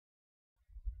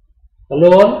Hello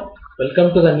all,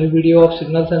 welcome to the new video of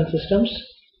Signals and Systems.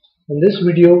 In this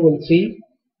video we'll see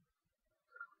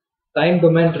time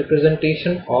domain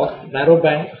representation of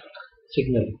narrowband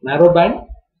signal, narrowband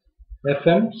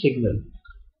FM signal.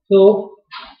 So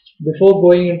before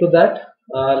going into that,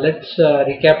 let's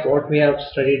recap what we have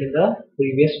studied in the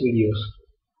previous videos.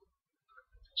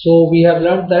 So we have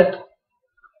learned that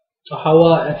how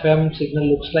a FM signal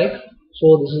looks like.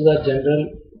 So this is a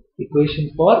general equation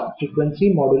for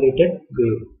frequency modulated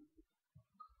wave.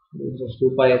 This is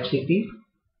 2 pi fct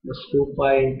plus 2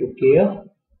 pi into kf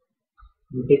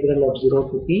integral of 0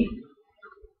 to t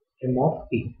m of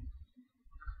t.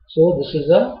 So this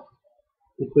is a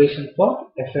equation for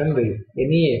FM wave,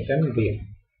 any FM wave.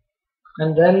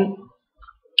 And then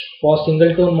for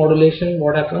single tone modulation,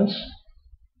 what happens?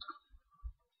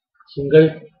 Single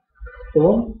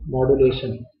tone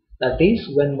modulation, that is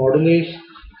when modulating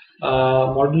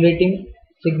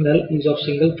signal is of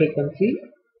single frequency,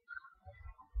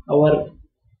 our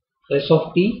S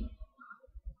of t,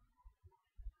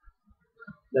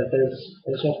 that is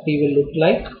S of t will look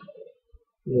like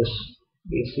this: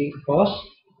 AC cos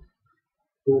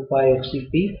 2 pi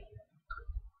fct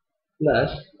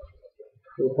plus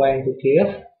 2 pi into kf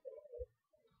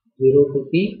 0 to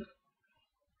t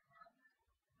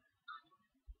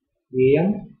Am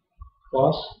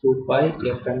cos 2 pi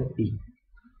fmt.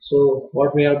 So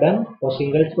what we have done for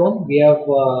single tone, we have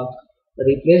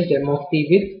replaced m of t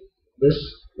with this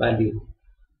value.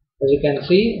 As you can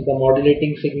see, the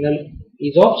modulating signal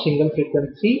is of single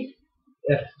frequency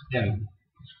Fm.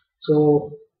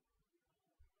 So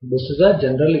this is a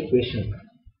general equation.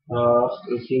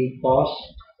 AC cos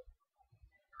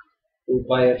 2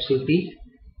 pi fct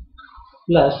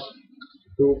plus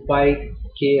 2 pi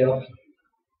kf.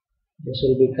 This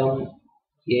will become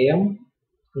Am.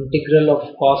 Integral of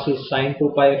cos is sin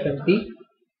 2 pi fmt.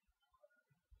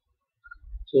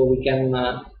 So we can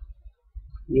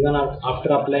even after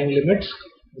applying limits,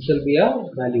 this will be a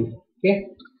value. Okay.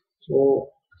 So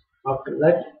after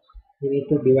that, we need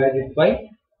to divide it by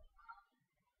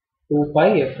 2 pi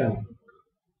fm.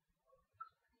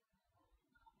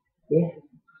 Okay.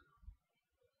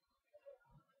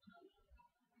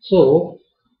 So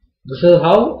this is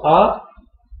how a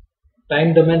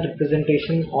time domain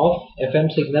representation of FM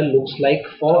signal looks like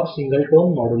for single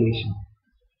tone modulation.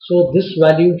 So this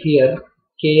value here,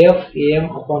 kf am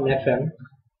upon fm,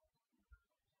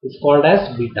 is called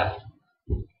as beta.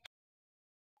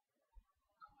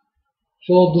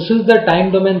 So this is the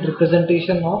time domain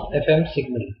representation of FM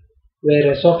signal,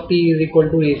 where S of t is equal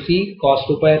to AC cos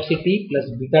 2 pi fct plus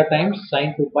beta times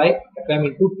sin 2 pi fm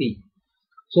into t.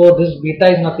 So this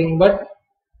beta is nothing but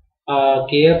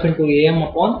kf into am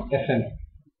upon fm,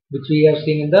 which we have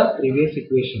seen in the previous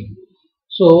equation.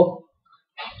 So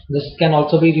this can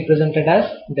also be represented as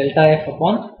delta f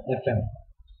upon fm.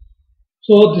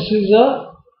 So this is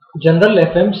a general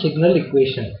FM signal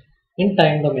equation in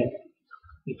time domain.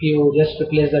 If you just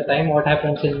replace the time, what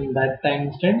happens in that time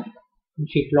instant?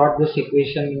 If you plot this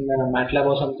equation in MATLAB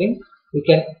or something, you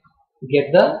can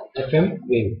get the FM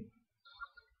wave.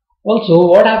 Also,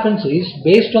 what happens is,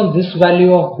 based on this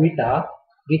value of beta,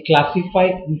 we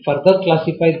further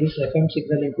classify this FM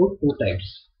signal into two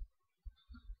types.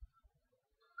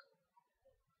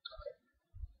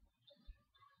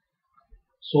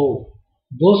 So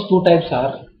those two types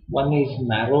are, one is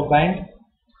narrow band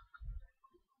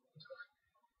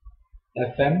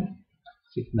FM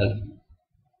signal,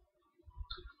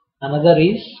 another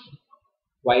is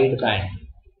wide band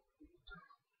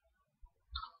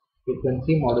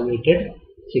frequency modulated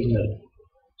signal.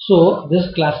 So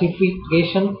this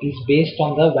classification is based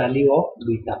on the value of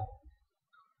beta.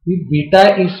 If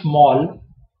beta is small,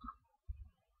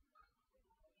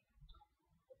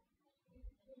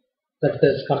 that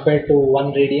is compared to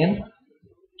 1 radian,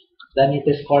 then it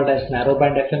is called as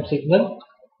narrowband FM signal,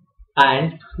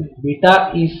 and if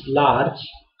beta is large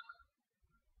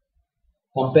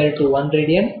compared to 1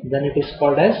 radian, then it is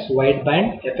called as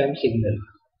wideband FM signal.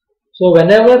 So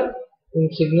whenever in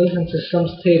signals and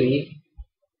systems theory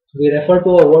we refer to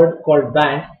a word called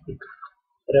band, it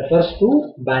refers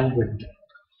to bandwidth.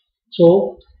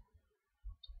 So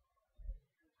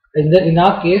in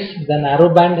our case, the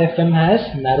narrowband FM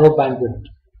has narrow bandwidth,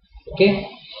 okay,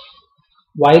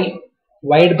 while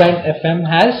wideband FM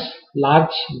has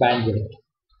large bandwidth.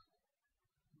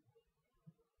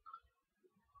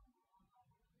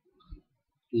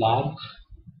 Large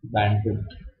bandwidth.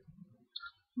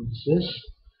 This is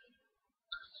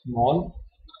small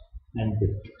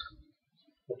bandwidth.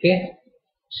 Okay.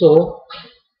 So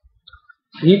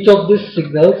each of these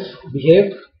signals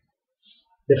behave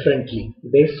differently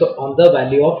based on the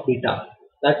value of beta.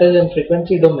 that is in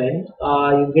frequency domain,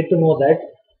 you get to know that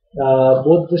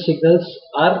both the signals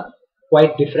are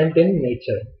quite different in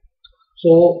nature.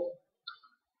 So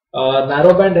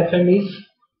narrowband FM is,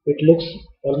 it looks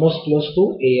almost close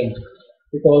to AM.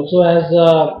 It also has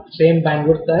same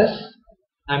bandwidth as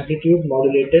amplitude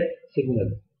modulated signal.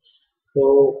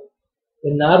 So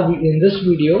in this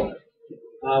video,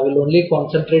 I will only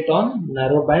concentrate on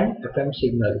narrowband FM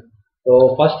signal.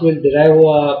 So first we'll derive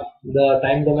the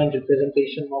time domain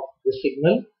representation of the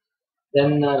signal.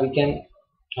 Then we can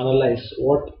analyze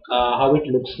how it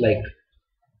looks like.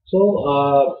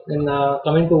 So in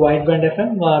coming to wideband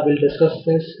FM, we'll discuss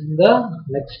this in the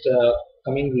next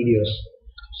coming videos.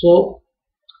 So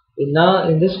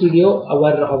in this video,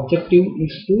 our objective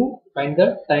is to find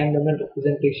the time domain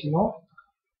representation of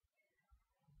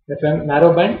FM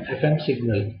narrowband FM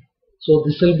signal. So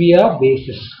this will be a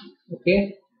basis.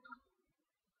 Okay,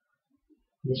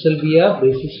 this will be a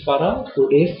basis for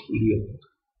today's video.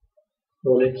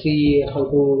 So let's see how to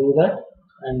do that,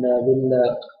 and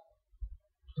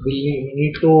we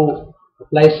need to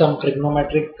apply some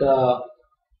trigonometric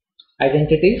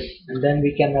identities, and then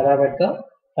we can arrive at the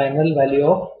final value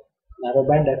of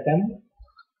narrowband FM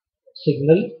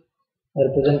signal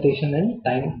representation in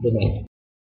time domain.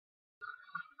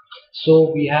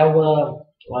 So we have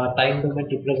a time domain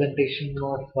representation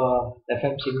of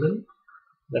FM signal,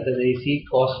 that is AC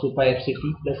cos 2 pi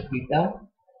fct plus beta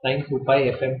sin 2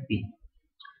 pi fmt.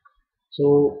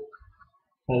 So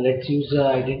let's use the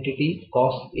identity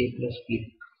cos A plus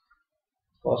B.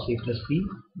 Cos A plus B,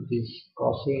 which is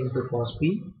cos A into cos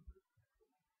B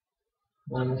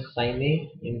minus sin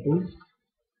A into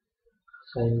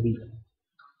sin B.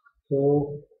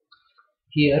 So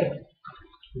here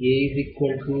A is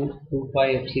equal to 2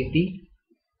 pi fct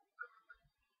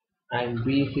and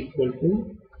B is equal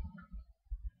to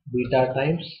beta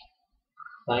times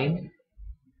sin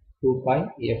 2 pi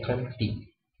fmt.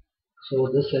 So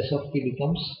this S of t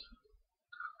becomes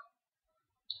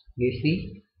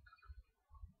AC,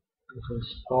 this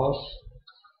is cos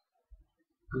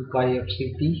 2 pi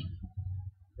fct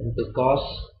into cos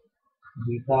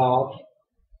beta of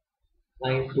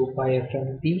sin 2 pi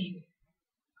fmt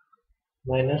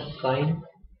minus sin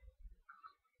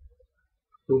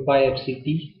 2 pi fct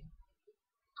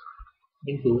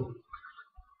into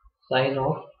sin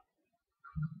of,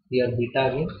 here beta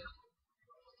again,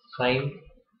 sin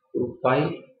 2 pi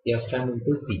fm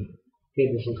into t. Okay,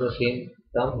 this is the same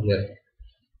term here.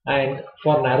 And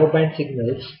for narrowband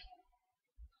signals,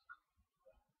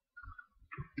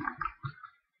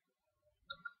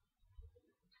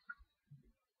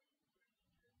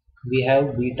 we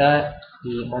have beta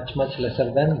much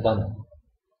lesser than 1.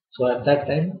 So at that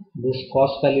time this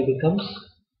cos value becomes,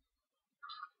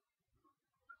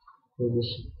 so this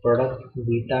product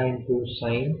beta into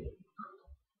sin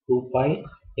 2 pi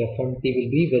fmt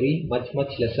will be very much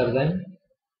lesser than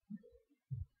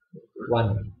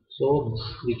 1. So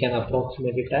we can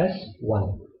approximate it as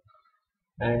 1.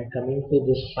 And coming to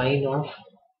this sin of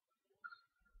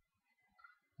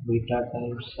beta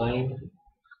times sin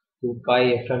 2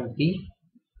 pi fmt,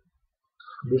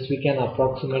 this we can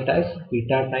approximate as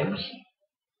beta times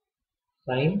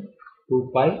sin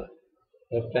 2 pi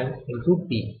fm into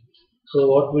t. So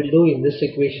what we'll do in this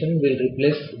equation, we'll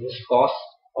replace this cos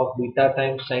of beta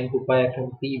times sin 2 pi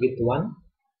fmt with 1,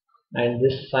 and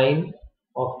this sin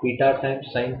of beta times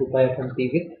sin 2 pi fmt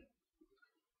with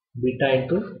beta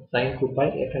into sin 2 pi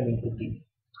fm into t.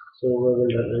 So we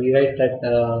will rewrite that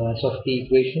S of t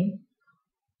equation.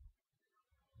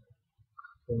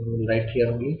 So we will write here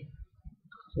only.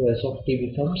 So S of t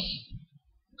becomes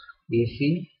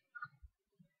AC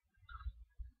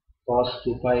cos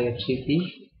 2 pi fct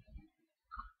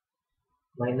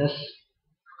minus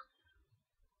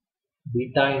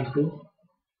beta into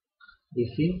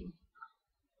AC.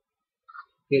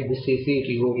 Okay, this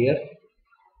AC will go here,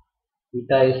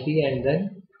 beta AC, and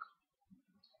then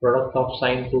product of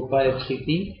sin 2 pi fct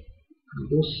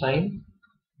into sin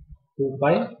 2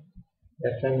 pi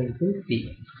fm into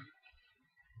t.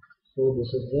 So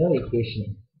this is the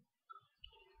equation.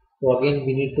 So again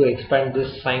we need to expand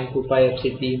this sin 2 pi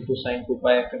fct into sin 2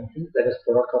 pi fmt, that is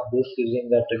product of this, using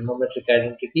the trigonometric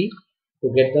identity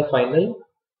to get the final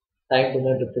time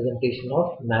domain representation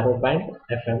of narrowband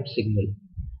FM signal.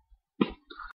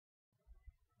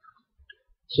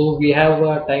 So we have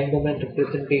a time domain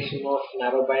representation of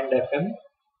narrowband FM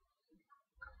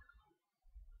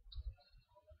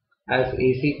as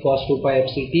AC cos 2 pi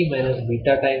fct minus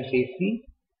beta times AC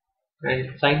and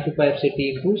sin 2 pi fct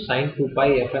into sin 2 pi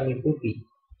fm into t.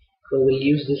 So we'll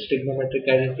use this trigonometric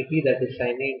identity, that is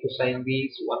sin A into sin B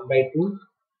is 1 by 2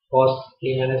 cos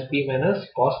A minus B minus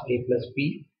cos A plus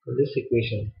B in this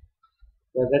equation.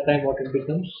 So at that time what it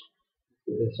becomes?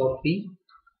 S of t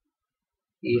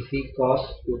AC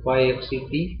cos 2 pi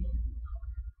FCT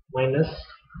minus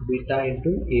beta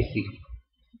into AC.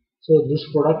 So this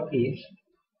product is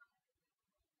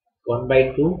 1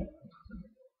 by 2.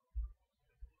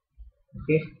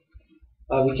 Okay,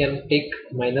 we can take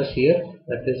minus here,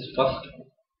 that is first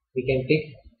we can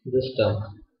take this term.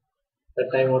 That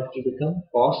time what will become?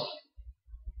 Cos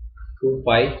 2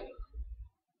 pi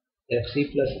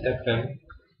Fc plus Fm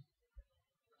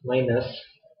minus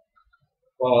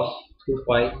cos 2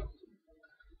 pi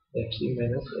Fc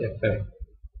minus Fm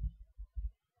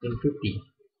into t.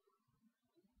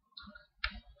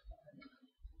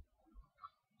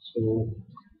 So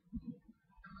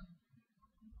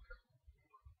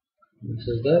this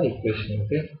is the equation.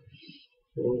 Okay,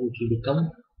 so which will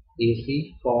become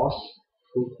AC cos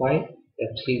 2 pi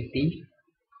FCT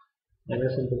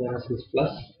minus into minus is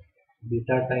plus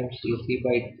beta times AC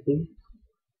by 2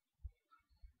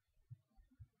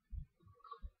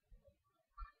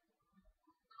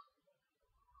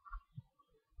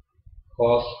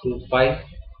 cos 2 pi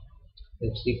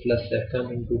Fc plus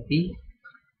Fm into t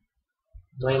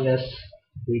minus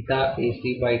beta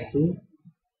AC by 2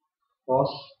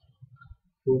 cos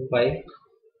 2 pi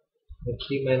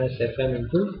Fc minus Fm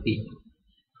into t.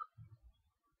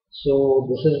 So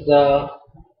this is the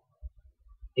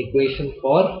equation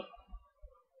for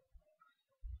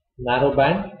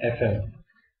narrowband FM.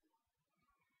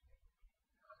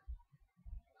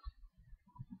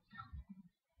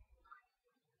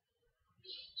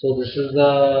 So this is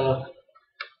the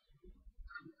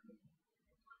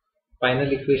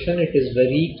final equation. It is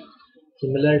very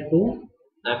similar to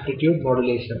amplitude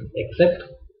modulation except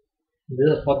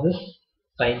for this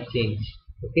sign change.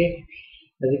 Okay,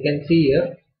 as you can see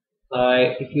here,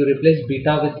 if you replace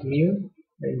beta with mu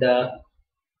and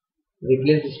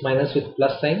replace this minus with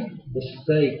plus sign, this is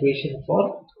the equation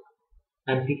for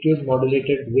amplitude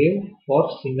modulated wave for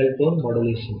single tone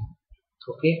modulation.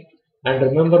 Okay, and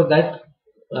remember that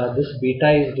this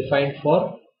beta is defined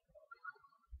for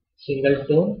single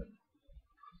tone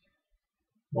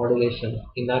modulation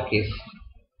in our case.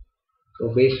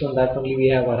 So based on that only we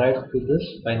have arrived to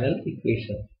this final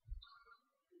equation.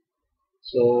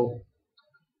 So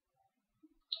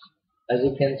as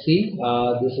you can see,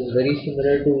 this is very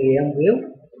similar to AM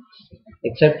wave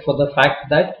except for the fact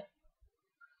that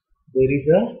there is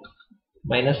a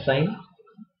minus sign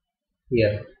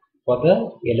here for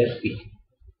the LSB.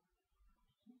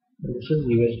 This is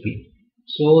USB.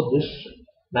 So this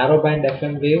narrowband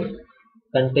FM wave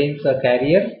contains a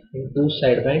carrier in two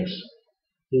sidebands.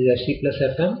 This is Fc plus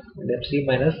Fm and Fc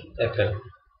minus Fm.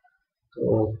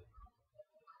 So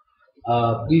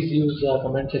please use the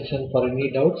comment section for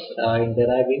any doubts in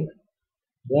deriving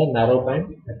the narrowband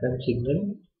FM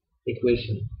signal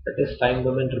equation, that is time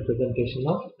domain representation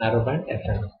of narrowband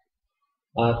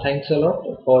FM. Thanks a lot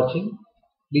for watching.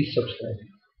 Please subscribe.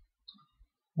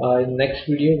 In next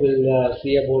video we'll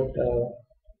see about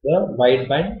the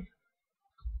wideband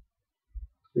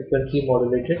frequency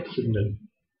modulated signal.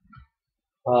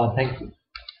 Thank you.